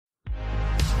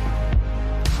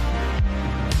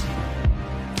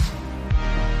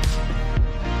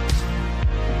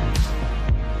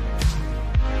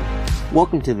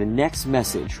Welcome to the next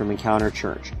message from Encounter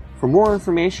Church. For more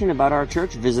information about our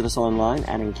church, visit us online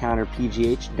at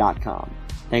encounterpgh.com.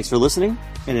 Thanks for listening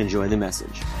and enjoy the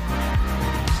message.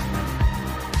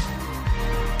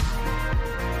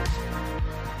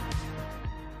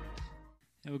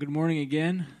 Well, good morning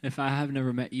again. If I have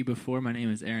never met you before, my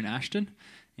name is Aaron Ashton,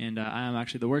 and I am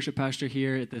actually the worship pastor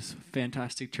here at this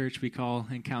fantastic church we call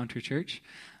Encounter Church.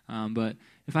 But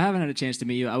if I haven't had a chance to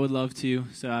meet you, I would love to.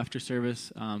 So after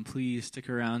service, please stick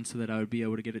around so that I would be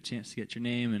able to get a chance to get your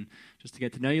name and just to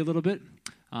get to know you a little bit.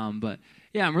 But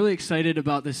yeah, I'm really excited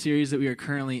about the series that we are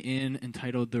currently in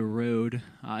entitled The Road.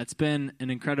 It's been an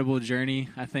incredible journey,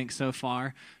 I think, so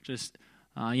far. Just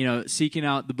seeking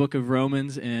out the book of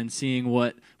Romans and seeing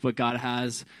what God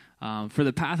has for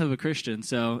the path of a Christian.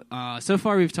 So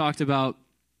far we've talked about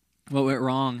what went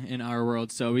wrong in our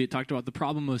world. So we talked about the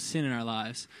problem of sin in our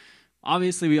lives.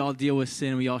 Obviously, we all deal with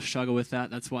sin. We all struggle with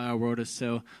that. That's why our world is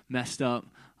so messed up.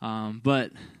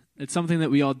 But it's something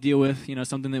that we all deal with,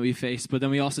 something that we face. But then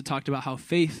we also talked about how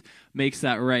faith makes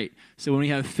that right. So when we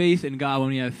have faith in God, when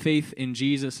we have faith in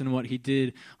Jesus and what he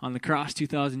did on the cross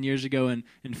 2,000 years ago, and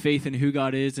faith in who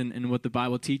God is and what the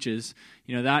Bible teaches,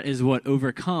 that is what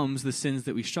overcomes the sins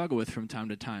that we struggle with from time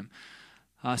to time.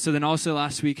 So then also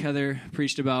last week, Heather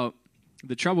preached about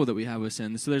the trouble that we have with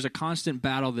sin. So there's a constant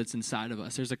battle that's inside of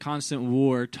us. There's a constant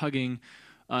war tugging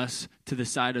us to the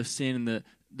side of sin, and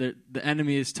the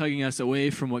enemy is tugging us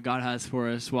away from what God has for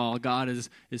us while God is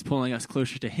pulling us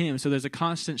closer to him. So there's a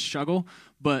constant struggle,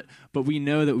 but we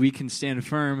know that we can stand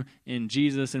firm in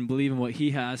Jesus and believe in what he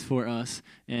has for us.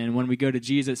 And when we go to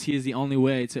Jesus, he is the only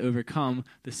way to overcome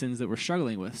the sins that we're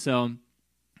struggling with.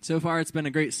 So far, it's been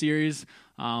a great series.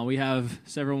 We have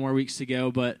several more weeks to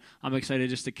go, but I'm excited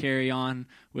just to carry on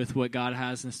with what God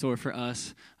has in store for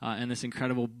us in this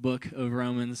incredible book of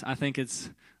Romans. I think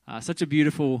it's such a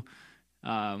beautiful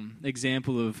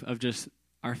example of just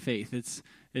our faith. It's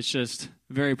just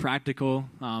very practical,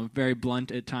 very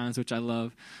blunt at times, which I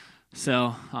love.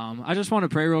 So I just want to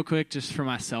pray real quick just for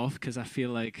myself, because I feel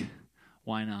like,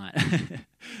 why not?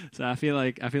 So I feel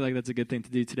like that's a good thing to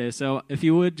do today. So if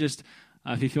you would just...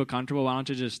 if you feel comfortable, why don't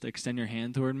you just extend your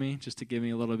hand toward me just to give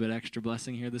me a little bit extra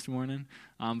blessing here this morning.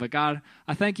 But God,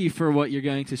 I thank you for what you're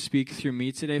going to speak through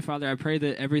me today, Father. I pray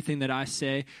that everything that I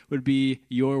say would be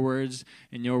your words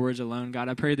and your words alone, God.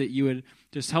 I pray that you would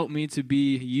just help me to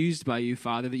be used by you,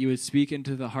 Father, that you would speak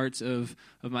into the hearts of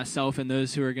myself and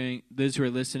those who are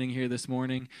listening here this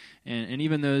morning, and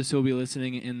even those who will be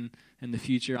listening in the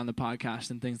future on the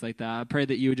podcast and things like that. I pray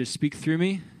that you would just speak through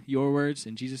me, your words,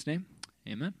 in Jesus' name.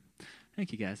 Amen.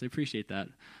 Thank you, guys. I appreciate that.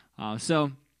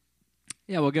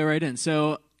 We'll go right in.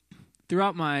 So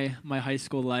throughout my high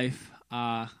school life,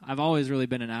 I've always really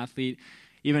been an athlete.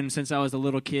 Even since I was a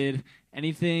little kid,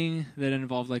 anything that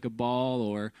involved like a ball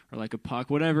or like a puck,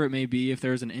 whatever it may be, if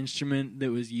there was an instrument that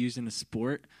was used in a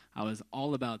sport, I was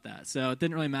all about that. So it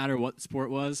didn't really matter what the sport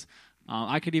was.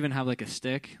 I could even have like a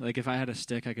stick. Like if I had a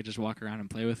stick, I could just walk around and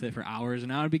play with it for hours,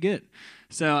 and I would be good.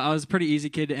 So I was a pretty easy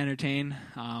kid to entertain.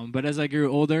 But as I grew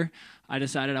older, I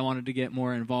decided I wanted to get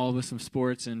more involved with some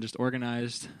sports and just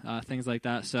organized things like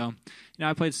that. So,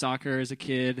 I played soccer as a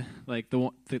kid, like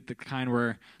the kind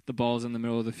where the ball's in the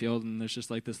middle of the field, and there's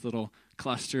just like this little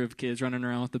cluster of kids running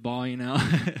around with the ball,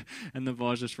 and the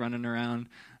ball's just running around.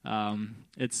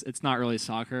 It's not really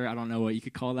soccer. I don't know what you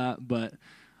could call that, but.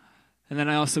 And then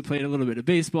I also played a little bit of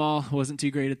baseball. I wasn't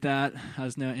too great at that. I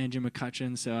was no Andrew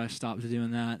McCutcheon, so I stopped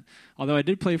doing that. Although I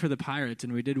did play for the Pirates,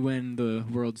 and we did win the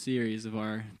World Series of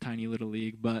our tiny little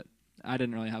league, but I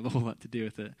didn't really have a whole lot to do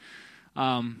with it.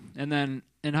 And then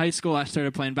in high school, I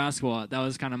started playing basketball. That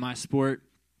was kind of my sport.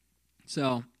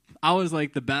 So I was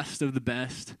like the best of the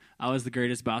best. I was the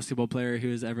greatest basketball player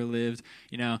who has ever lived.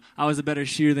 I was a better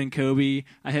shooter than Kobe.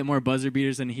 I hit more buzzer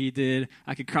beaters than he did.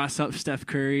 I could cross up Steph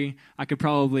Curry. I could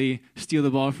probably steal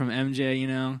the ball from MJ,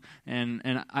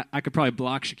 and I could probably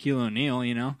block Shaquille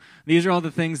O'Neal, These are all the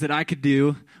things that I could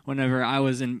do whenever I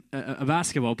was a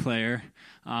basketball player,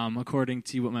 according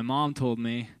to what my mom told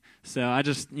me. So I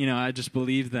just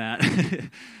believed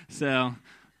that. So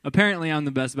apparently I'm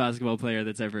the best basketball player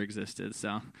that's ever existed,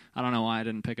 so I don't know why I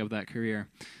didn't pick up that career.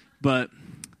 But,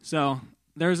 so,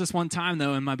 there was this one time,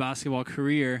 though, in my basketball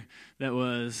career it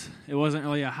wasn't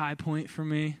really a high point for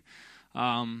me.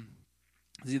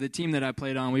 The team that I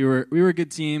played on, we were a good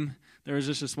team. There was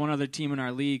just this one other team in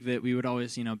our league that we would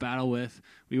always, battle with.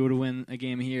 We would win a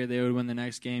game here, they would win the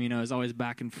next game. It was always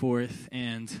back and forth.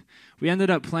 And we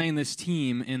ended up playing this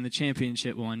team in the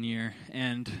championship one year,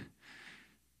 and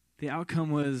the outcome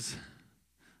was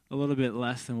a little bit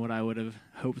less than what I would have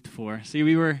hoped for. See,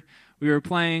 we were we were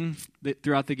playing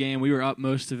throughout the game. We were up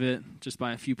most of it, just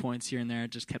by a few points here and there.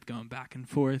 It just kept going back and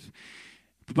forth.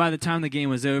 But by the time the game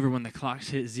was over, when the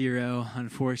clocks hit 0,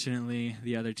 unfortunately,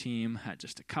 the other team had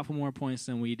just a couple more points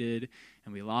than we did,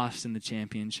 and we lost in the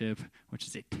championship, which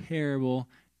is a terrible,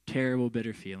 terrible,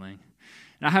 bitter feeling.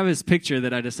 And I have this picture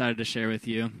that I decided to share with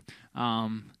you,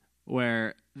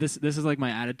 where this is like my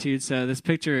attitude. So this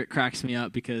picture, it cracks me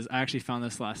up because I actually found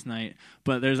this last night.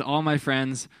 But there's all my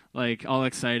friends, like, all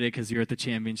excited because you're at the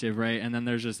championship, right? And then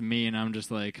there's just me, and I'm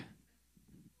just like...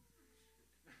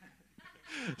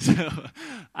 So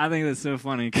I think that's so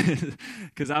funny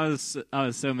because I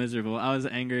was so miserable. I was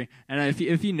angry, and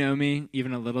if you know me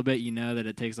even a little bit, you know that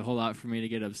it takes a whole lot for me to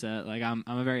get upset. Like I'm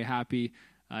a very happy,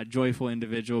 joyful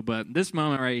individual, but this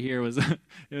moment right here was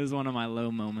it was one of my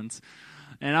low moments,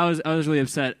 and I was really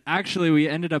upset. Actually, we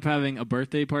ended up having a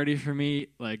birthday party for me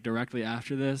like directly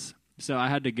after this. So I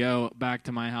had to go back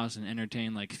to my house and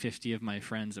entertain like 50 of my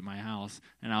friends at my house,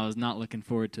 and I was not looking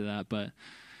forward to that, but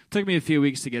took me a few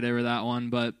weeks to get over that one,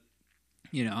 but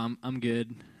you know, I'm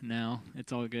good now.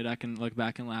 It's all good. I can look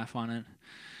back and laugh on it.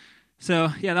 So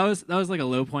yeah, that was like a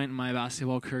low point in my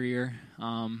basketball career.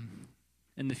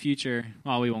 In the future,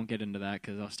 well, we won't get into that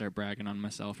because I'll start bragging on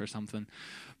myself or something.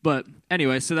 But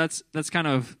anyway, so that's kind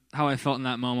of how I felt in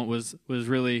that moment. Was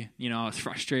really, you know, I was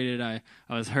frustrated. I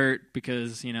was hurt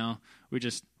because, you know, we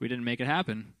didn't make it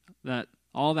happen. That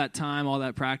all that time, all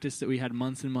that practice that we had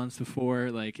months and months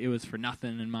before, like, it was for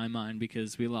nothing in my mind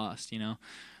because we lost, you know.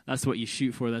 That's what you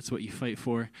shoot for. That's what you fight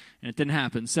for. And it didn't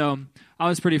happen. So I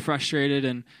was pretty frustrated.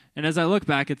 And as I look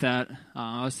back at that,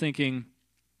 I was thinking,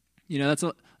 you know, that's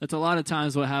a lot of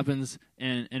times what happens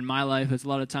in my life. It's a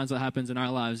lot of times what happens in our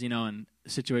lives, you know, in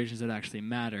situations that actually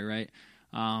matter, right?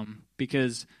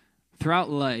 Because throughout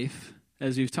life,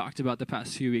 as we've talked about the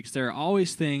past few weeks, there are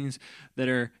always things that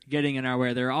are getting in our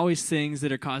way. There are always things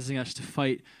that are causing us to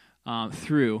fight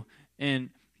through. And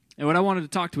what I wanted to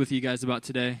talk with you guys about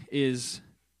today is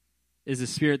the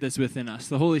Spirit that's within us,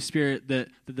 the Holy Spirit that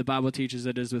the Bible teaches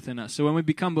that is within us. So when we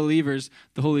become believers,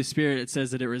 the Holy Spirit, it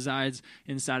says that it resides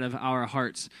inside of our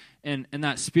hearts. And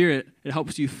that Spirit, it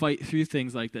helps you fight through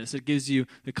things like this. It gives you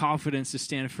the confidence to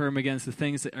stand firm against the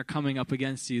things that are coming up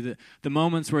against you, the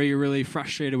moments where you're really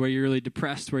frustrated, where you're really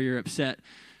depressed, where you're upset.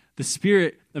 The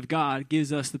Spirit of God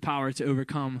gives us the power to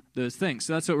overcome those things.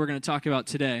 So that's what we're going to talk about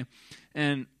today.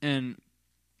 And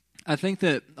I think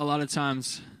that a lot of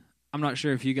times, I'm not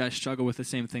sure if you guys struggle with the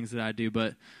same things that I do,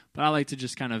 but I like to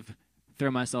just kind of throw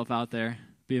myself out there,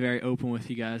 be very open with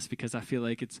you guys, because I feel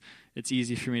like it's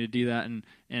easy for me to do that, and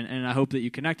I hope that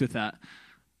you connect with that.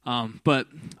 But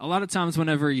a lot of times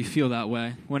whenever you feel that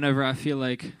way, whenever I feel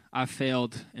like I've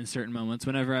failed in certain moments,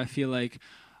 whenever I feel like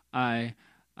I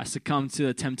succumbed to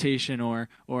a temptation or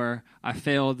I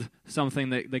failed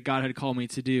something that God had called me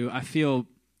to do, I feel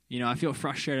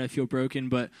frustrated, I feel broken,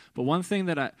 but one thing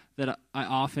that I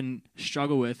often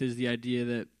struggle with is the idea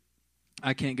that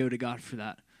I can't go to God for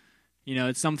that. You know,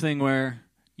 it's something where,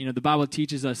 you know, the Bible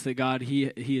teaches us that God, He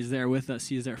is there with us,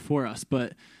 He is there for us,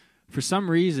 but for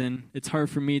some reason, it's hard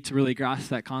for me to really grasp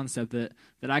that concept that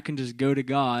I can just go to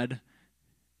God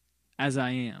as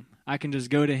I am. I can just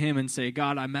go to Him and say,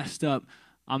 God, I messed up.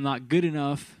 I'm not good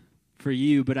enough for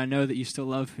you, but I know that you still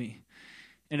love me.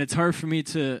 And it's hard for me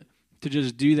to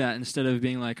just do that instead of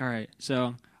being like, all right,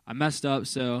 so I messed up,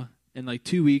 so in like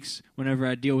 2 weeks, whenever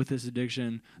I deal with this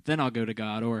addiction, then I'll go to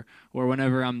God, or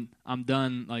whenever I'm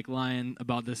done like lying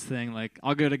about this thing, like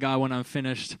I'll go to God when I'm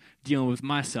finished dealing with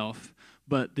myself.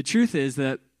 But the truth is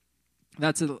that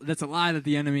that's a lie that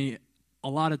the enemy a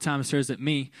lot of times throws at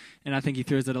me, and I think he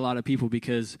throws at a lot of people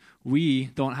because we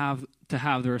don't have to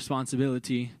have the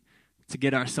responsibility to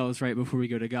get ourselves right before we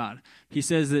go to God. He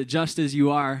says that just as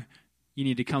you are, you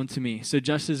need to come to me. So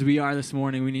just as we are this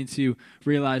morning, we need to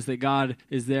realize that God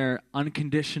is there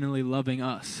unconditionally loving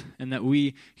us and that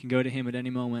we can go to Him at any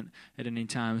moment, at any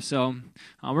time. So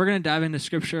we're going to dive into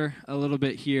Scripture a little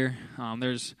bit here.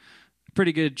 There's a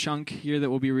pretty good chunk here that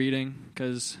we'll be reading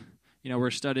because, you know,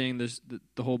 we're studying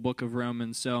the whole book of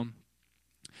Romans. So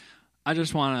I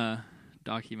just want to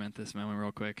document this moment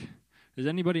real quick. Does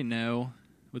anybody know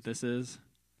what this is?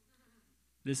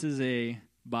 This is a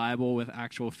Bible with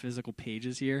actual physical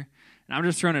pages here. And I'm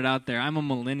just throwing it out there. I'm a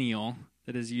millennial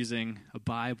that is using a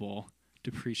Bible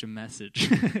to preach a message.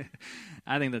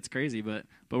 I think that's crazy, but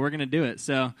we're going to do it.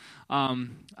 So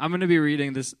I'm going to be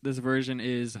reading this version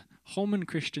is Holman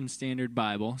Christian Standard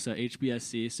Bible, so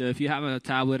HBSC. So if you have a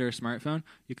tablet or a smartphone,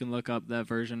 you can look up that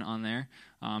version on there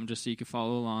just so you can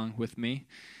follow along with me.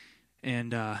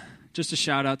 And just a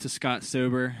shout out to Scott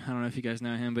Sober. I don't know if you guys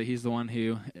know him, but he's the one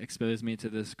who exposed me to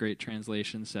this great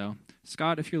translation. So,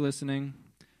 Scott, if you're listening,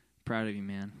 Proud of you,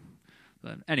 man.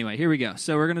 But anyway, here we go.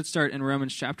 So we're going to start in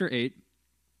Romans chapter 8,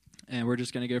 and we're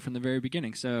just going to go from the very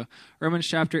beginning. So Romans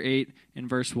chapter 8, in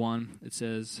verse 1, it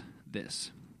says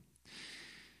this. It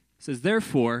says,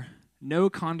 "Therefore, no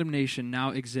condemnation now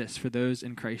exists for those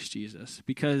in Christ Jesus,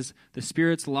 because the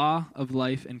Spirit's law of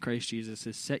life in Christ Jesus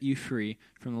has set you free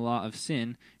from the law of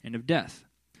sin and of death.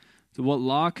 So what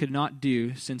law could not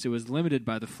do, since it was limited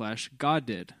by the flesh, God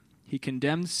did. He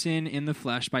condemned sin in the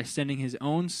flesh by sending his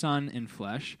own Son in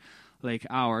flesh, like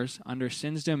ours, under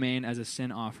sin's domain as a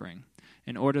sin offering,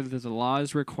 in order that the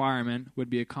law's requirement would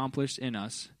be accomplished in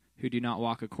us, who do not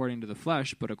walk according to the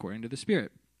flesh, but according to the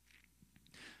Spirit."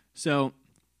 So,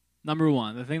 number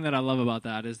one, the thing that I love about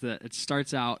that is that it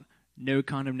starts out, no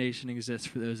condemnation exists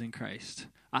for those in Christ.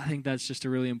 I think that's just a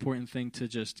really important thing to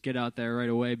just get out there right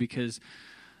away, because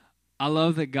I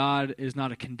love that God is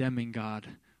not a condemning God.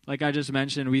 Like I just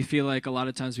mentioned, we feel like a lot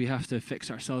of times we have to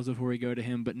fix ourselves before we go to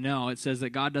him. But no, it says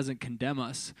that God doesn't condemn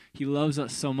us. He loves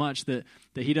us so much that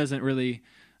he doesn't really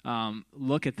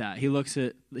look at that. He looks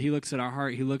at our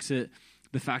heart. He looks at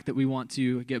the fact that we want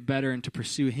to get better and to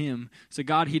pursue him. So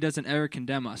God, he doesn't ever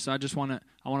condemn us. So I want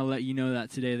to let you know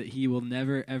that today, that he will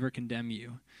never, ever condemn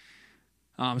you.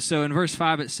 So in verse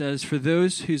 5 it says, "For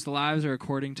those whose lives are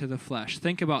according to the flesh,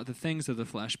 think about the things of the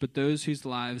flesh, but those whose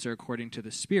lives are according to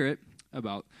the Spirit,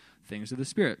 about things of the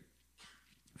Spirit.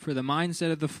 For the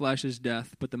mindset of the flesh is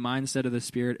death, but the mindset of the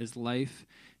Spirit is life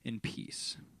and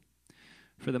peace.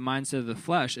 For the mindset of the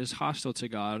flesh is hostile to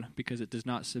God, because it does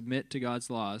not submit to God's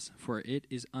laws, for it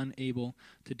is unable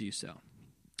to do so."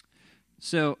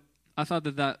 So I thought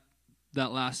that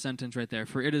last sentence right there,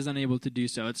 "for it is unable to do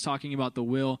so," it's talking about the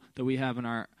will that we have in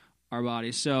our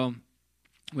bodies. So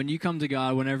when you come to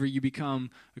God, whenever you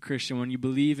become a Christian, when you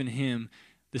believe in him,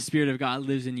 the Spirit of God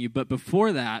lives in you. But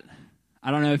before that,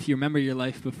 I don't know if you remember your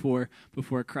life before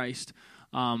Christ,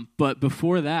 but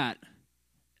before that,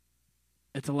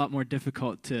 it's a lot more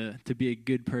difficult to be a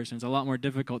good person. It's a lot more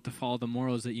difficult to follow the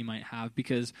morals that you might have,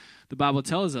 because the Bible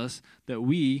tells us that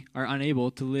we are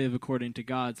unable to live according to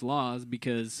God's laws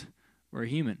because we're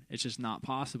human. It's just not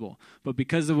possible. But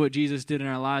because of what Jesus did in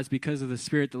our lives, because of the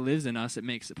Spirit that lives in us, it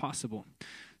makes it possible.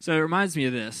 So it reminds me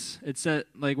of this. It's that,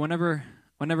 like, whenever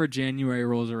January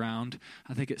rolls around,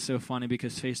 I think it's so funny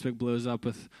because Facebook blows up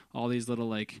with all these little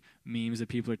like memes that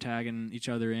people are tagging each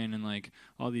other in, and like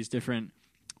all these different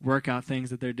workout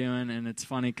things that they're doing. And it's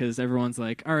funny because everyone's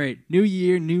like, all right, new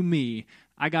year, new me.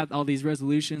 I got all these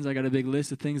resolutions. I got a big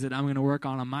list of things that I'm going to work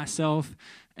on myself.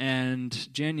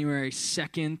 And January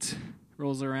 2nd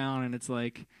rolls around, and it's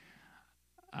like,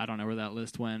 I don't know where that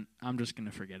list went. I'm just going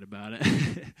to forget about it.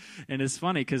 And it's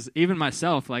funny because even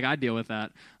myself, like, I deal with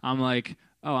that. I'm like,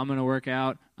 oh, I'm going to work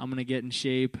out. I'm going to get in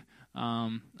shape.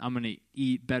 I'm going to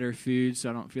eat better food so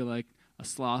I don't feel like a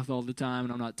sloth all the time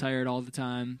and I'm not tired all the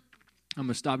time. I'm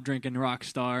going to stop drinking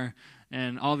Rockstar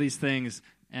and all these things.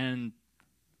 And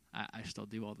I still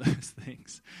do all those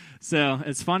things. So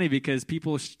it's funny because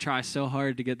people try so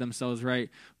hard to get themselves right,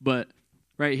 but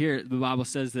right here, the Bible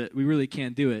says that we really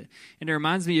can't do it. And it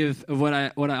reminds me of what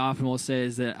I often will say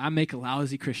is that I make a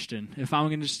lousy Christian. If I'm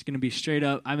just going to be straight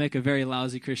up, I make a very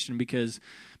lousy Christian because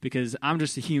I'm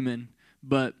just a human.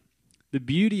 But the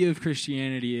beauty of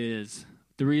Christianity is,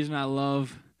 the reason I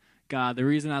love God, the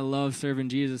reason I love serving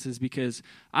Jesus is because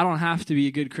I don't have to be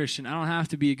a good Christian. I don't have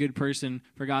to be a good person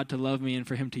for God to love me and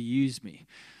for him to use me.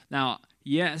 Now,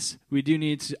 yes, we do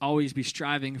need to always be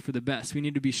striving for the best. We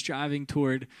need to be striving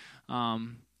toward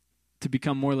to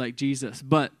become more like Jesus.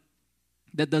 But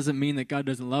that doesn't mean that God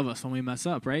doesn't love us when we mess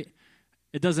up, right?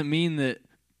 It doesn't mean that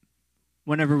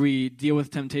whenever we deal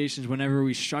with temptations, whenever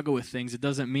we struggle with things, it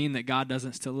doesn't mean that God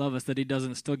doesn't still love us, that he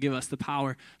doesn't still give us the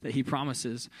power that he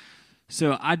promises.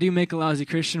 So I do make a lousy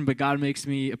Christian, but God makes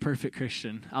me a perfect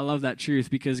Christian. I love that truth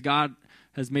because God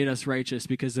has made us righteous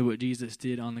because of what Jesus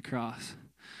did on the cross.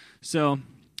 So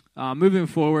moving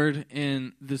forward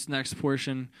in this next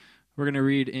portion, we're going to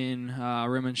read in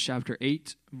Romans chapter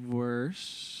 8,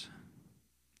 verse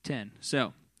 10.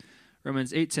 So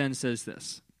Romans 8:10 says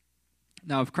this: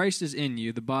 "Now if Christ is in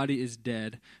you, the body is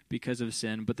dead because of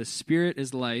sin, but the Spirit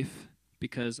is life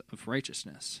because of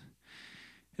righteousness.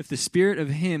 If the Spirit of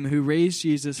him who raised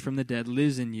Jesus from the dead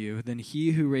lives in you, then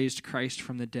he who raised Christ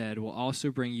from the dead will also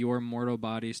bring your mortal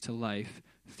bodies to life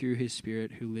through his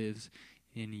Spirit who lives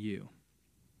in you."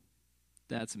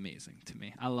 That's amazing to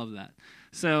me. I love that.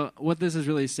 So what this is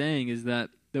really saying is that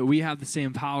we have the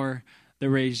same power that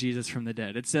raised Jesus from the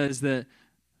dead. It says that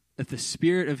if the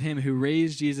Spirit of him who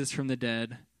raised Jesus from the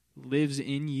dead lives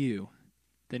in you,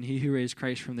 then he who raised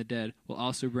Christ from the dead will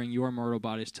also bring your mortal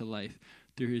bodies to life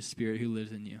through his Spirit who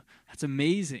lives in you. That's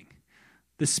amazing.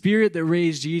 The Spirit that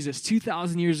raised Jesus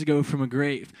 2,000 years ago from a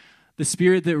grave, the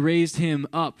Spirit that raised him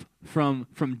up from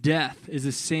death is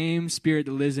the same Spirit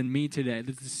that lives in me today.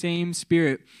 It's the same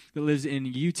Spirit that lives in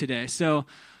you today. So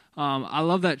I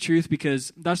love that truth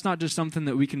because that's not just something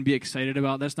that we can be excited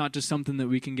about. That's not just something that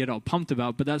we can get all pumped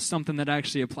about, but that's something that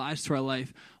actually applies to our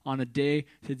life on a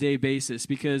day-to-day basis.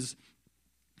 Because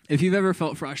if you've ever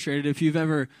felt frustrated, if you've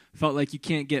ever felt like you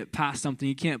can't get past something,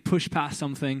 you can't push past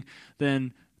something,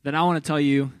 then I want to tell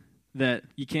you that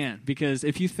you can. Because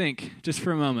if you think, just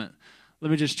for a moment,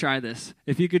 let me just try this.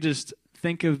 If you could just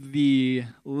think of the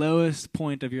lowest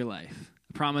point of your life.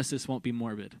 I promise this won't be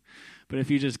morbid. But if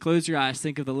you just close your eyes,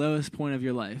 think of the lowest point of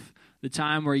your life, the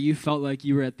time where you felt like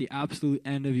you were at the absolute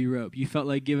end of your rope. You felt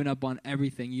like giving up on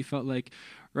everything. You felt like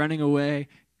running away,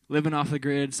 living off the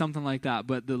grid, something like that.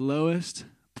 But the lowest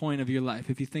point of your life,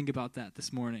 if you think about that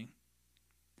this morning.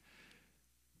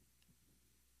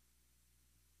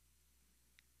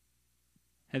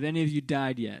 Have any of you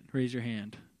died yet? Raise your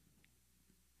hand.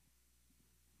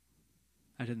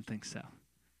 I didn't think so.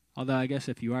 Although I guess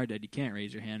if you are dead, you can't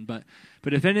raise your hand. But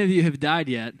if any of you have died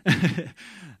yet,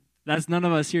 that's none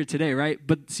of us here today, right?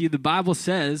 But see, the Bible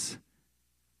says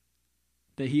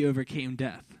that he overcame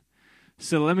death.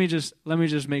 So let me just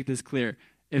make this clear.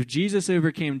 If Jesus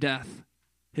overcame death,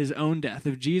 his own death,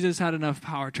 if Jesus had enough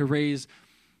power to raise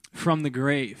from the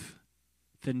grave,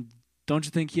 then don't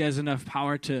you think he has enough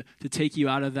power to take you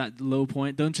out of that low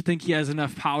point? Don't you think he has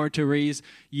enough power to raise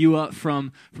you up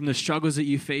from the struggles that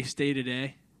you face day to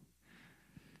day?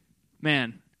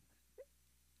 Man,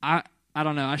 I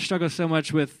don't know. I struggle so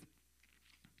much with,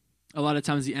 a lot of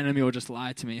times the enemy will just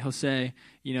lie to me. He'll say,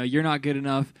 you're not good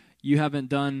enough. You haven't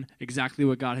done exactly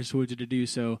what God has told you to do,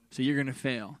 so you're going to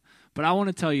fail. But I want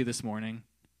to tell you this morning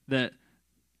that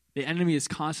the enemy is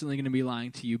constantly going to be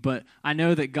lying to you. But I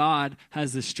know that God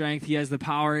has the strength. He has the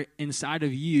power inside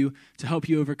of you to help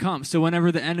you overcome. So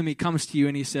whenever the enemy comes to you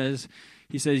and he says,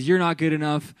 you're not good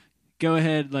enough, go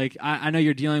ahead, I know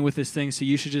you're dealing with this thing, so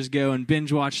you should just go and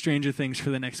binge watch Stranger Things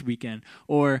for the next weekend.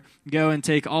 Or go and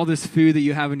take all this food that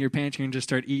you have in your pantry and just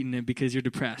start eating it because you're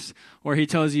depressed. Or he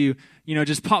tells you,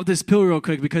 just pop this pill real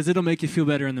quick because it'll make you feel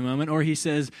better in the moment. Or he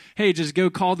says, hey, just go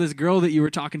call this girl that you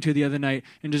were talking to the other night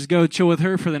and just go chill with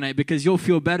her for the night because you'll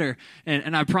feel better.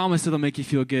 And I promise it'll make you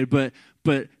feel good.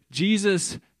 But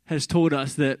Jesus has told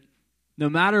us that no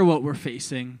matter what we're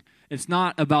facing, it's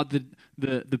not about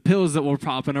the pills that we're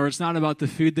popping, or it's not about the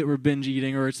food that we're binge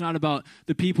eating, or it's not about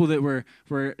the people that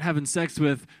we're having sex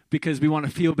with because we want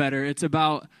to feel better. It's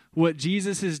about what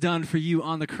Jesus has done for you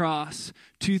on the cross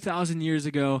 2,000 years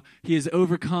ago. He has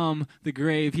overcome the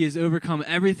grave. He has overcome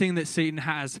everything that Satan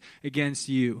has against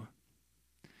you.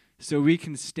 So we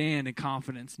can stand in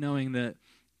confidence knowing that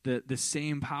the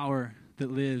same power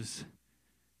that lives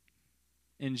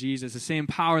in Jesus, the same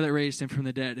power that raised him from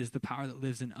the dead, is the power that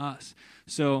lives in us.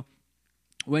 So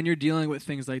when you're dealing with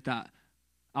things like that,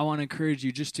 I want to encourage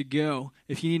you just to go.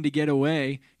 If you need to get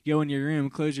away, go in your room,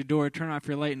 close your door, turn off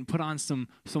your light, and put on some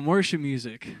worship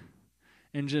music.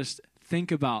 And just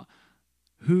think about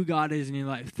who God is in your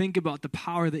life. Think about the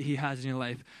power that he has in your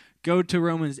life. Go to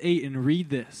Romans 8 and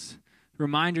read this.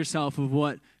 Remind yourself of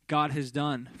what God has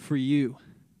done for you.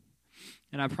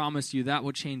 And I promise you that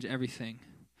will change everything.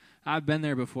 I've been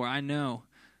there before. I know.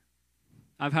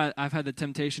 I've had the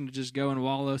temptation to just go and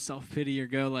wallow self-pity, or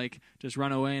go just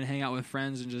run away and hang out with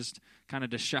friends and just kind of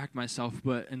distract myself.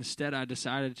 But instead I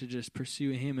decided to just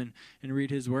pursue him and read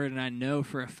his word. And I know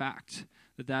for a fact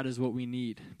that is what we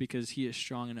need because he is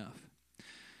strong enough.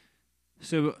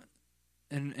 So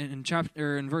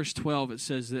in verse 12 it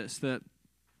says this, that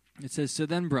it says, so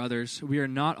then, brothers, we are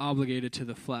not obligated to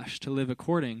the flesh to live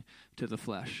according to the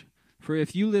flesh. For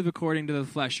if you live according to the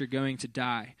flesh, you're going to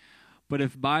die. But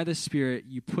if by the Spirit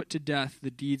you put to death the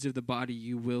deeds of the body,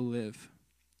 you will live.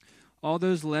 All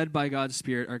those led by God's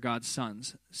Spirit are God's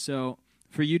sons. So,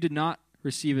 for you did not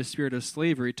receive a spirit of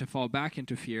slavery to fall back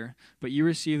into fear, but you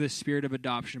received the spirit of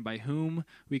adoption, by whom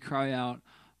we cry out,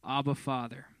 Abba,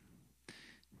 Father.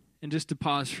 And just to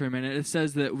pause for a minute, it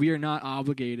says that we are not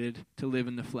obligated to live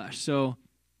in the flesh. So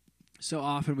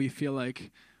often we feel like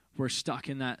we're stuck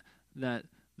in that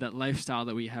lifestyle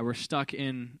that we have. We're stuck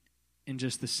in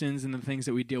just the sins and the things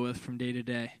that we deal with from day to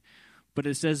day. But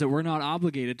it says that we're not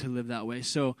obligated to live that way.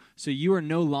 So you are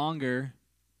no longer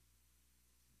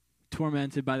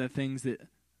tormented by the things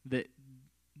that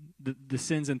the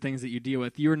sins and things that you deal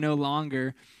with. You are no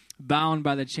longer bound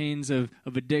by the chains of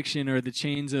addiction, or the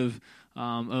chains of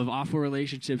awful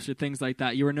relationships, or things like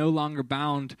that. You are no longer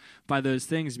bound by those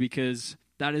things, because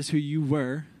that is who you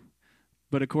were.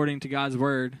 But according to God's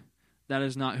word, that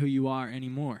is not who you are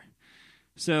anymore.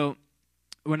 So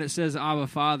when it says Abba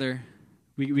Father,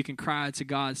 we can cry out to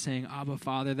God saying Abba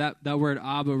Father. That word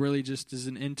Abba really just is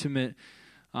an intimate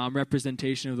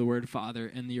representation of the word Father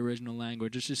in the original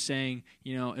language. It's just saying,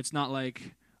 it's not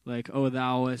like oh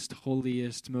thouest,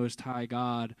 holiest, most high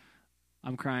God,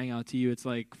 I'm crying out to you. It's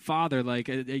like Father, like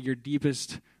at your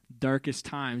deepest, darkest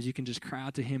times, you can just cry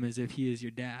out to him as if he is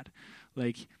your dad.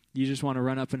 Like you just want to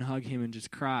run up and hug him and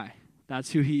just cry.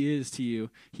 That's who he is to you.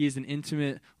 He is an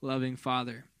intimate, loving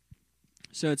Father.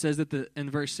 So it says that in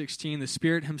verse 16, the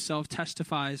Spirit himself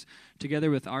testifies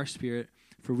together with our spirit,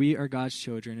 for we are God's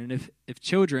children. And if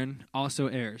children, also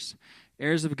heirs,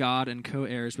 heirs of God and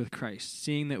co-heirs with Christ,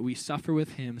 seeing that we suffer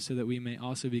with him so that we may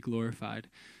also be glorified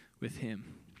with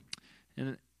him.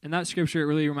 And in that scripture, it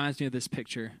really reminds me of this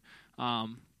picture.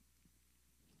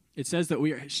 It says that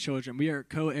we are his children. We are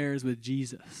co-heirs with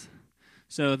Jesus.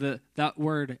 So that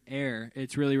word heir,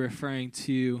 it's really referring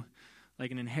to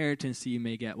like an inheritance that you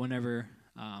may get whenever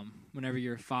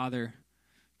your father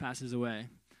passes away.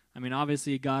 I mean,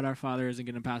 obviously, God our Father isn't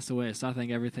going to pass away, so I think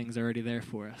everything's already there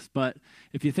for us. But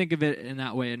if you think of it in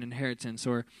that way, an inheritance,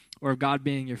 or God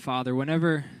being your Father,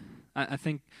 whenever I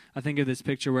think of this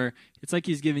picture where it's like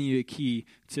he's giving you a key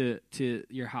to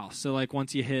your house. So like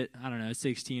once you hit,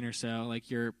 16 or so, like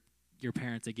your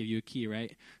parents, they give you a key,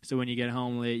 right? So when you get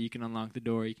home late, you can unlock the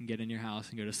door, you can get in your house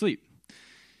and go to sleep.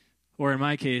 Or in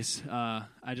my case,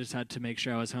 I just had to make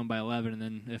sure I was home by 11, and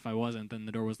then if I wasn't, then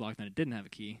the door was locked and it didn't have a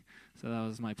key. So that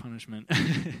was my punishment.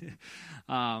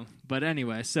 But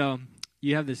anyway, so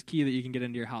you have this key that you can get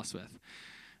into your house with.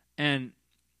 And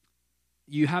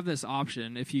you have this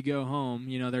option. If you go home,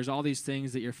 there's all these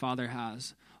things that your Father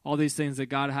has, all these things that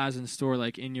God has in store,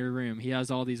 like in your room. He has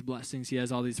all these blessings. He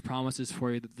has all these promises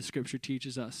for you that the Scripture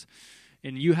teaches us.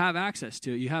 And you have access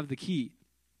to it. You have the key.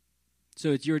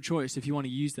 So it's your choice if you want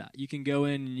to use that. You can go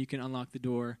in and you can unlock the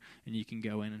door and you can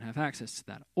go in and have access to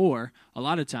that. Or a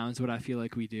lot of times what I feel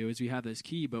like we do is we have this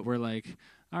key, but we're like,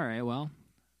 all right, well,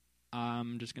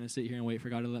 I'm just going to sit here and wait for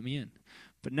God to let me in.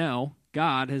 But no,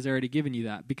 God has already given you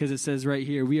that because it says right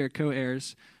here, we are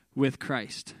co-heirs with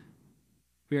Christ.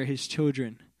 We are his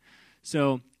children.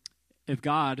 So if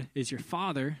God is your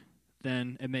Father,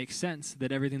 then it makes sense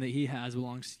that everything that he has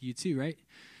belongs to you too, right?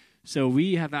 So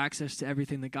we have access to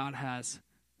everything that God has.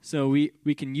 So we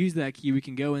can use that key. We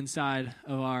can go inside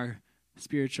of our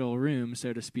spiritual room,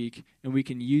 so to speak, and we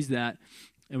can use that,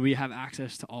 and we have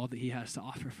access to all that he has to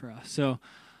offer for us. So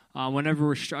whenever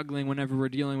we're struggling, whenever we're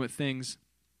dealing with things,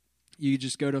 you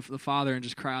just go to the Father and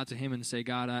just cry out to him and say,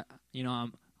 God,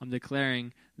 I'm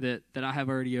declaring that I have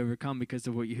already overcome because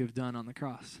of what you have done on the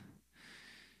cross.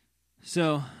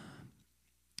 So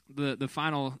the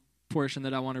final portion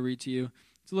that I want to read to you,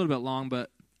 it's a little bit long, but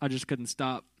I just couldn't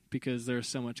stop because there's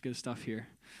so much good stuff here.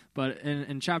 But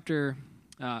in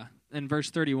verse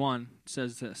 31, it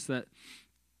says this, that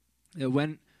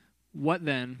what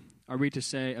then are we to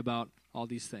say about all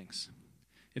these things?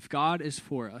 If God is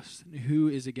for us, who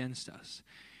is against us?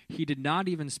 He did not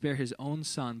even spare his own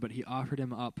Son, but he offered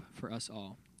him up for us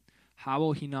all. How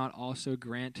will he not also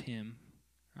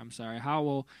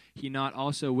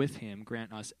with him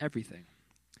grant us everything?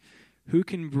 Who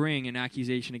can bring an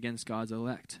accusation against God's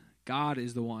elect? God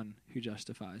is the one who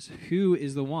justifies. Who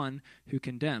is the one who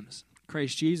condemns?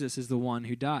 Christ Jesus is the one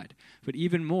who died, but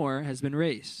even more has been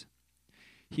raised.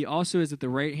 He also is at the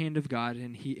right hand of God,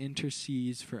 and he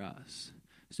intercedes for us.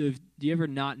 So do you ever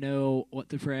not know what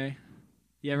to pray?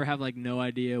 You ever have no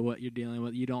idea what you're dealing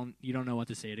with? You don't know what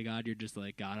to say to God. You're just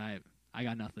like, God, I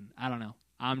got nothing. I don't know.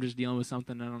 I'm just dealing with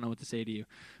something. I don't know what to say to you.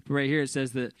 But right here it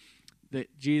says that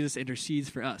Jesus intercedes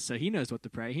for us. So he knows what to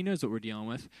pray. He knows what we're dealing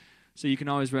with. So you can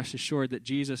always rest assured that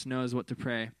Jesus knows what to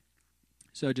pray.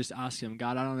 So just ask him,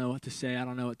 God, I don't know what to say. I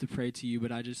don't know what to pray to you,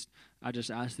 but I just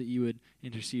ask that you would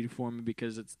intercede for me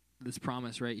because it's this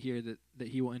promise right here that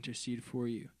he will intercede for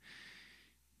you.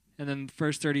 And then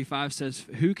verse 35 says,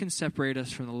 who can separate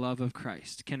us from the love of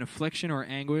Christ? Can affliction or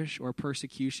anguish or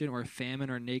persecution or famine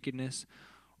or nakedness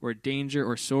or danger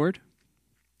or sword?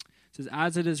 It says,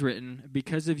 as it is written,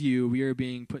 because of you we are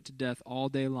being put to death all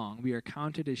day long. We are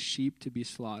counted as sheep to be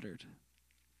slaughtered.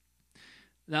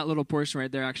 That little portion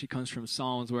right there actually comes from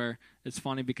Psalms, where it's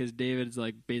funny because David's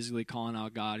basically calling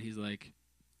out God. He's like,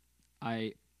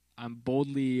 I'm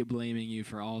boldly blaming you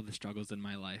for all the struggles in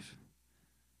my life.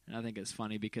 And I think it's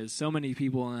funny because so many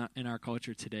people in our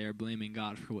culture today are blaming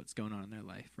God for what's going on in their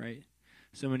life, right?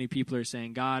 So many people are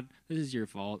saying, God, this is your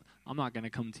fault. I'm not going to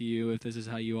come to you if this is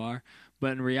how you are.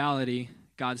 But in reality,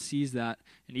 God sees that.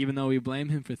 And even though we blame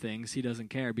him for things, he doesn't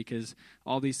care because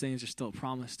all these things are still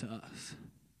promised to us.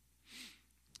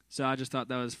 So I just thought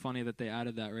that was funny that they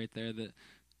added that right there, that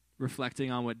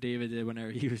reflecting on what David did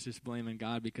whenever he was just blaming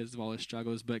God because of all his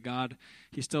struggles. But God,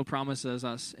 he still promises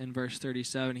us in verse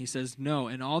 37, he says, "No,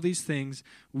 in all these things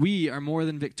we are more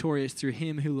than victorious through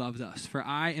him who loved us. For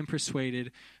I am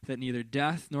persuaded that neither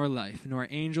death nor life, nor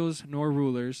angels nor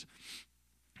rulers,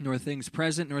 nor things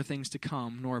present, nor things to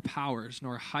come, nor powers,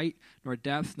 nor height, nor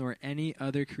depth, nor any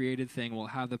other created thing will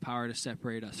have the power to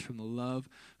separate us from the love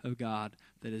of God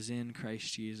that is in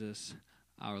Christ Jesus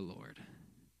our Lord."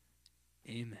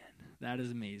 Amen. That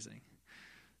is amazing.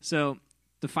 So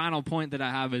the final point that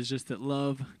I have is just that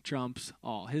love trumps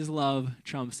all. His love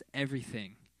trumps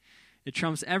everything. It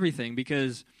trumps everything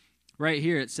because right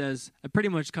here it says it pretty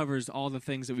much covers all the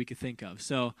things that we could think of.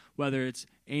 So whether it's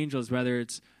angels, whether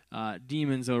it's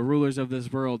demons or rulers of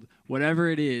this world, whatever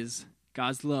it is,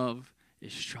 God's love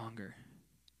is stronger.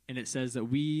 And it says that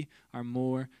we are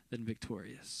more than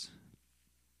victorious.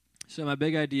 So my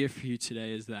big idea for you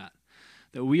today is that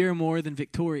we are more than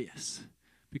victorious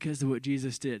because of what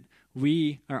Jesus did.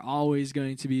 We are always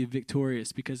going to be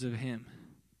victorious because of him.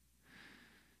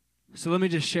 So let me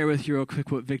just share with you real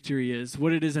quick what victory is,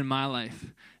 what it is in my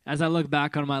life. As I look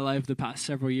back on my life the past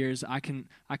several years, I can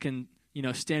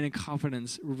stand in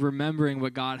confidence, remembering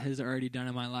what God has already done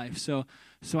in my life. So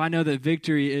I know that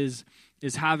victory is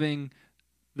having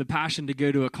the passion to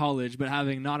go to a college, but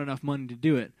having not enough money to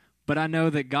do it. But I know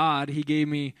that God, he gave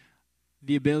me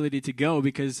the ability to go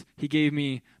because he gave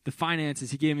me the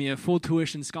finances. He gave me a full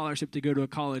tuition scholarship to go to a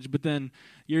college. But then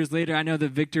years later, I know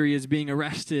that victory is being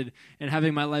arrested and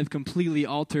having my life completely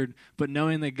altered, but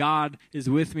knowing that God is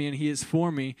with me and he is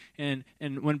for me. And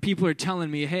when people are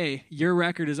telling me, hey, your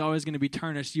record is always going to be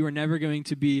tarnished, you are never going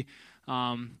to be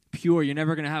pure. You're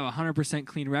never going to have a 100%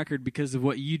 clean record because of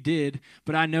what you did.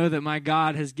 But I know that my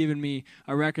God has given me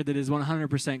a record that is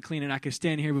 100% clean, and I can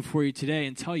stand here before you today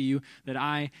and tell you that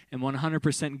I am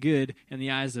 100% good in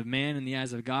the eyes of man, in the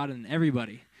eyes of God, and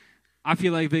everybody. I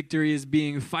feel like victory is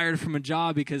being fired from a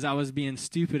job because I was being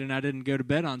stupid and I didn't go to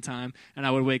bed on time and I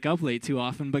would wake up late too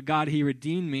often. But God, he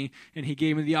redeemed me and he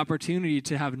gave me the opportunity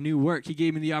to have new work. He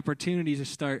gave me the opportunity to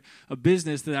start a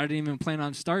business that I didn't even plan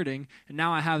on starting. And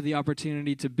now I have the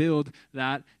opportunity to build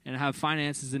that and have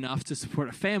finances enough to support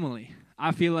a family.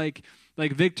 I feel like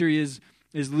victory is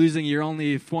losing your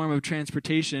only form of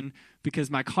transportation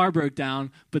because my car broke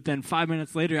down, but then 5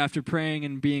 minutes later, after praying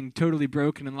and being totally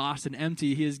broken and lost and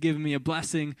empty, he has given me a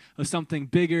blessing of something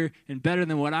bigger and better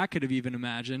than what I could have even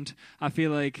imagined. I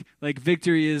feel like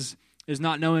victory is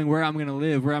not knowing where I'm going to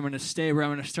live, where I'm going to stay, where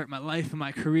I'm going to start my life and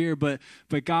my career, but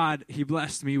God, he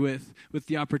blessed me with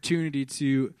the opportunity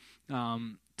to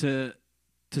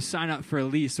sign up for a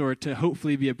lease or to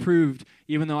hopefully be approved,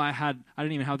 even though I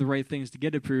didn't even have the right things to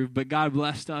get approved. But God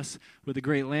blessed us with a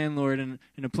great landlord and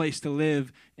a place to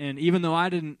live. And even though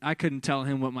I couldn't tell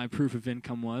him what my proof of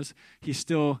income was, he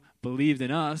still believed in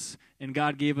us, and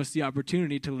God gave us the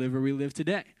opportunity to live where we live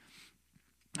today.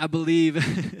 I believe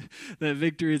that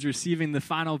victory is receiving the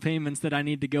final payments that I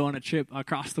need to go on a trip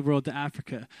across the world to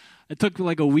Africa. It took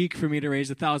like a week for me to raise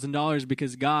 $1,000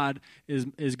 because God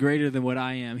is greater than what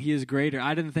I am. He is greater.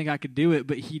 I didn't think I could do it,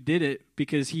 but he did it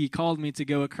because he called me to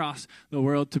go across the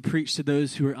world to preach to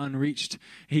those who are unreached.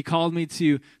 He called me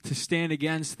to stand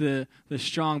against the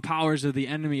strong powers of the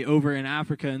enemy over in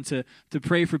Africa and to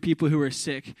pray for people who are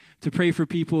sick, to pray for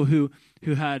people who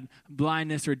had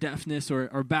blindness or deafness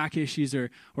or back issues or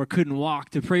couldn't walk,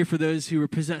 to pray for those who were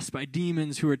possessed by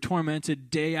demons, who were tormented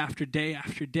day after day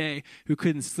after day, who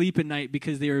couldn't sleep at night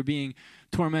because they were being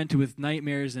tormented with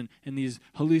nightmares and these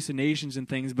hallucinations and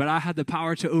things. But I had the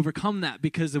power to overcome that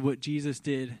because of what Jesus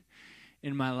did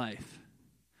in my life.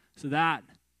 So that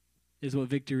is what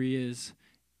victory is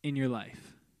in your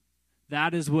life.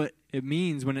 That is what it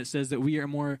means when it says that we are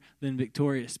more than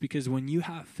victorious, because when you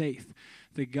have faith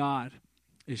that God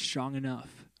is strong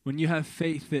enough, when you have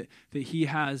faith that he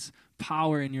has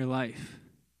power in your life,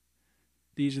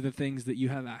 these are the things that you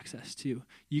have access to.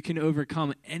 You can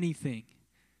overcome anything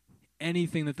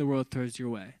that the world throws your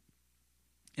way.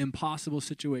 Impossible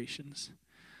situations.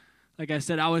 Like I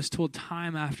said, I was told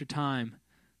time after time,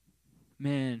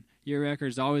 man, your record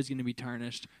is always going to be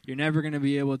tarnished. You're never going to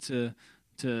be able to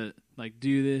like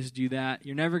do this, do that.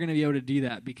 You're never going to be able to do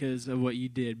that because of what you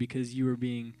did, because you were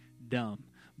being dumb.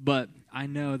 But I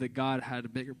know that God had a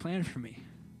bigger plan for me.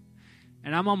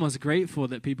 And I'm almost grateful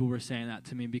that people were saying that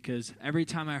to me, because every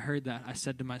time I heard that, I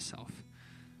said to myself,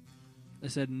 I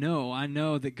said, no, I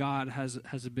know that God has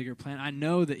a bigger plan. I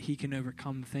know that he can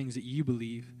overcome the things that you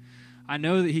believe. I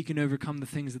know that he can overcome the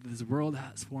things that this world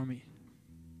has for me.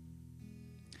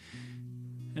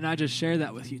 And I just share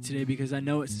that with you today because I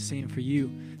know it's the same for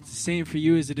you. It's the same for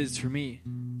you as it is for me.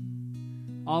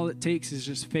 All it takes is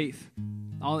just faith.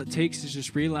 All it takes is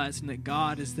just realizing that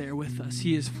God is there with us.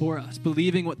 He is for us,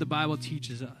 believing what the Bible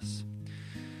teaches us.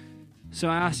 So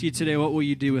I ask you today, what will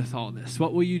you do with all this?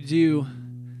 What will you do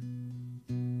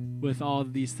with all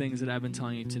of these things that I've been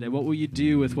telling you today? What will you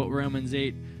do with what Romans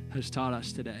 8 has taught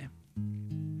us today?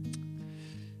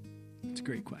 It's a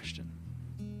great question.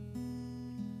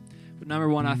 But number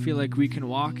one, I feel like we can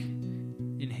walk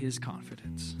in his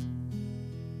confidence.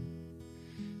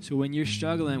 So when you're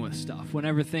struggling with stuff,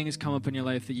 whenever things come up in your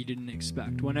life that you didn't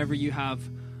expect, whenever you have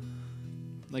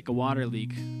like a water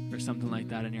leak or something like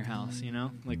that in your house, you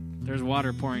know, like there's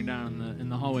water pouring down in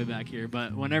the hallway back here,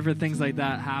 but whenever things like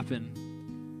that happen,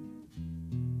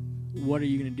 what are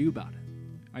you going to do about it?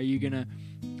 Are you going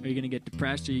to get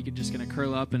depressed? Or are you just going to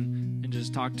curl up and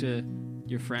just talk to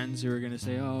your friends who are going to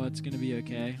say, oh, it's going to be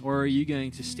okay? Or are you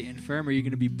going to stand firm? Are you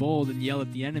going to be bold and yell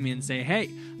at the enemy and say, hey,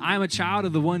 I'm a child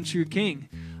of the one true King.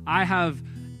 I have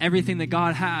everything that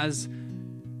God has.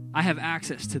 I have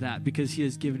access to that because he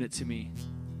has given it to me.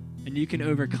 And you can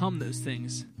overcome those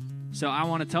things. So I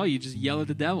want to tell you, just yell at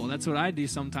the devil. That's what I do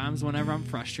sometimes whenever I'm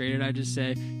frustrated. I just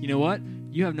say, you know what?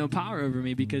 You have no power over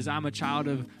me because I'm a child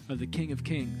of the King of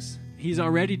Kings. He's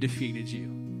already defeated you.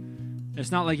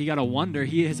 It's not like you got to wonder.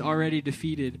 He has already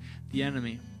defeated the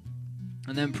enemy.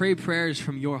 And then pray prayers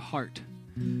from your heart.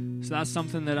 So that's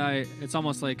something that it's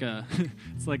almost like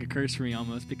it's like a curse for me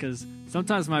almost, because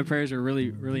sometimes my prayers are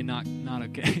really, really not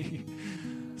okay.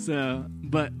 So,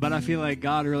 but I feel like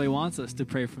God really wants us to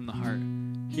pray from the heart.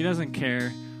 He doesn't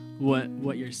care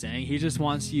what you're saying. He just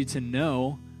wants you to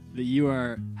know that you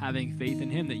are having faith in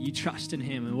him, that you trust in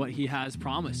him and what he has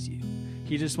promised you.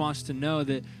 He just wants to know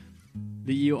that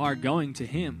you are going to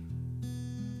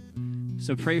him.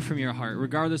 So pray from your heart,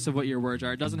 regardless of what your words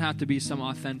are. It doesn't have to be some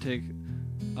authentic,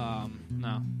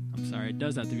 it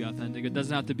does have to be authentic. It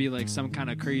doesn't have to be like some kind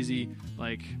of crazy,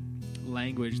 like,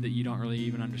 language that you don't really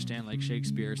even understand, like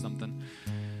Shakespeare or something.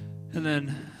 And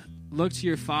then look to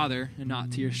your Father and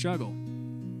not to your struggle.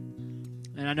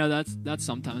 And I know that's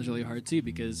sometimes really hard too,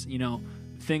 because, you know,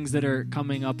 things that are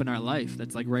coming up in our life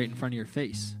that's like right in front of your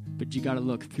face. But you got to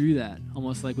look through that,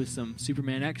 almost like with some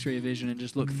Superman X-ray vision, and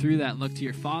just look through that and look to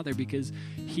your Father, because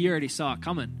he already saw it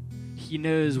coming. He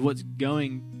knows what's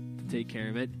going to take care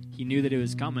of it. He knew that it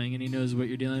was coming, and he knows what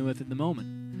you're dealing with at the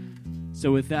moment.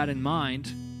 So with that in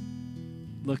mind,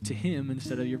 look to him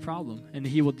instead of your problem, and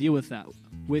he will deal with that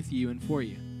with you and for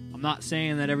you. I'm not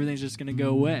saying that everything's just going to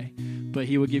go away, but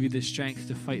he will give you the strength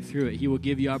to fight through it. He will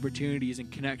give you opportunities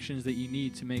and connections that you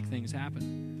need to make things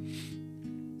happen.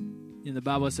 And the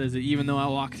Bible says that even though I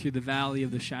walk through the valley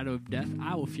of the shadow of death,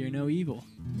 I will fear no evil,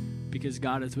 because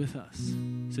God is with us.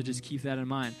 So just keep that in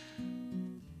mind.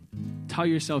 Tell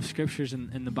yourself scriptures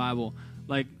in the Bible.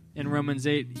 Like in Romans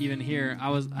 8, even here, I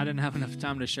didn't have enough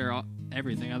time to share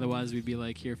everything. Otherwise, we'd be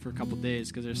like here for a couple days,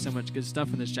 because there's so much good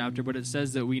stuff in this chapter. But it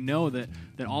says that we know that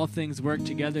all things work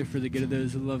together for the good of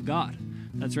those who love God.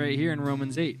 That's right here in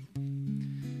Romans 8.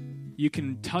 You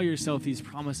can tell yourself these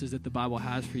promises that the Bible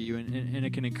has for you, and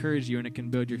it can encourage you, and it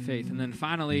can build your faith. And then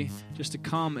finally, just to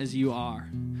come as you are.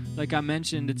 Like I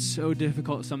mentioned, it's so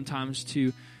difficult sometimes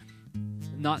to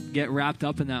not get wrapped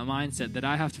up in that mindset that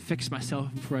I have to fix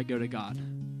myself before I go to God.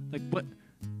 Like, what?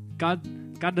 God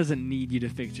doesn't need you to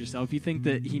fix yourself. You think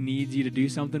that he needs you to do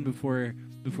something before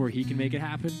he can make it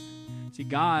happen? See,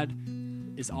 God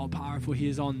is all-powerful. He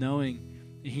is all-knowing.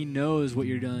 And he knows what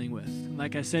you're dealing with.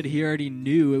 Like I said, he already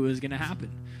knew it was going to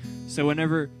happen. So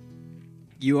whenever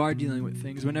you are dealing with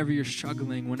things, whenever you're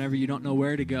struggling, whenever you don't know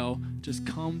where to go, just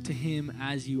come to him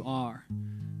as you are.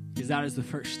 Because that is the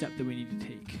first step that we need to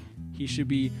take. He should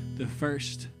be the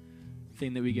first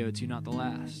thing that we go to, not the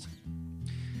last.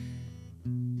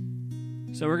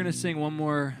 So we're going to sing one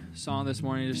more song this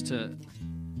morning just to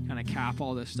kind of cap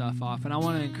all this stuff off. And I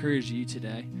want to encourage you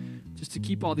today just to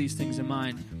keep all these things in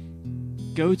mind.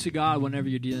 Go to God whenever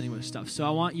you're dealing with stuff. So I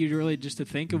want you to really just to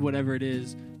think of whatever it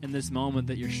is in this moment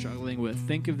that you're struggling with.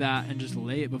 Think of that and just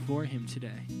lay it before him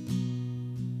today.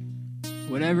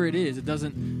 Whatever it is, it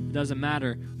doesn't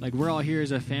matter. Like, we're all here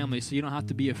as a family, so you don't have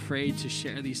to be afraid to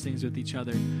share these things with each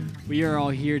other. We are all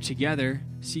here together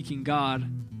seeking God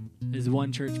as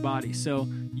one church body. So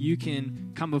you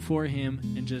can come before him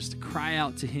and just cry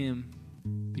out to him,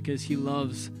 because he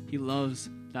loves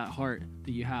that heart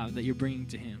that you have, that you're bringing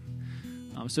to him.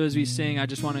 So as we sing, I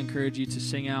just want to encourage you to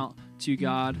sing out to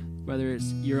God, whether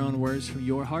it's your own words from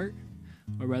your heart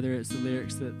or whether it's the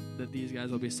lyrics that these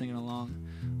guys will be singing along.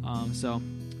 So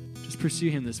just pursue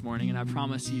him this morning, and I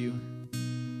promise you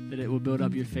that it will build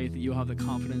up your faith, that you'll have the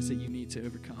confidence that you need to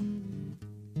overcome.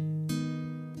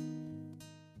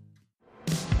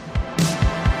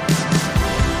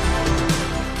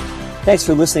 Thanks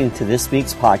for listening to this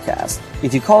week's podcast.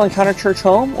 If you call Encounter Church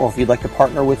home, or if you'd like to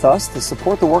partner with us to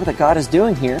support the work that God is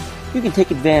doing here, you can take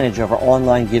advantage of our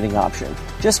online giving option.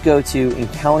 Just go to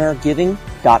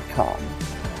encountergiving.com.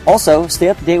 Also, stay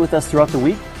up to date with us throughout the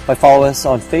week by following us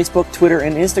on Facebook, Twitter,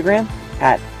 and Instagram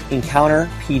at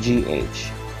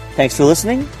EncounterPGH. Thanks for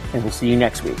listening, and we'll see you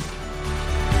next week.